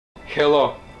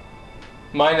Hello,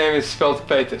 my name is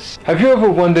Feldpatus. Have you ever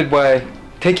wondered why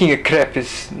taking a crap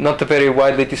is not a very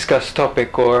widely discussed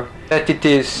topic, or that it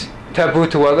is taboo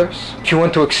to others? If you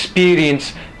want to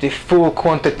experience the full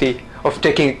quantity of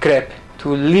taking a crap,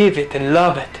 to live it and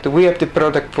love it, we have the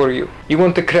product for you. You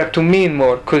want the crap to mean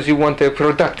more because you want a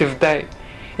productive day,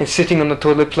 and sitting on the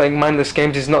toilet playing mindless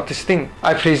games is not this thing.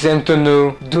 I present the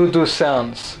new DooDoo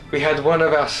Sounds. We had one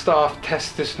of our staff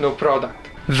test this new product.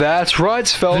 That's right,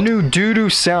 Svelte. The new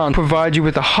DooDoo Sound provides you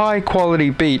with a high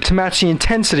quality beat to match the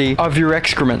intensity of your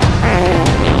excrement.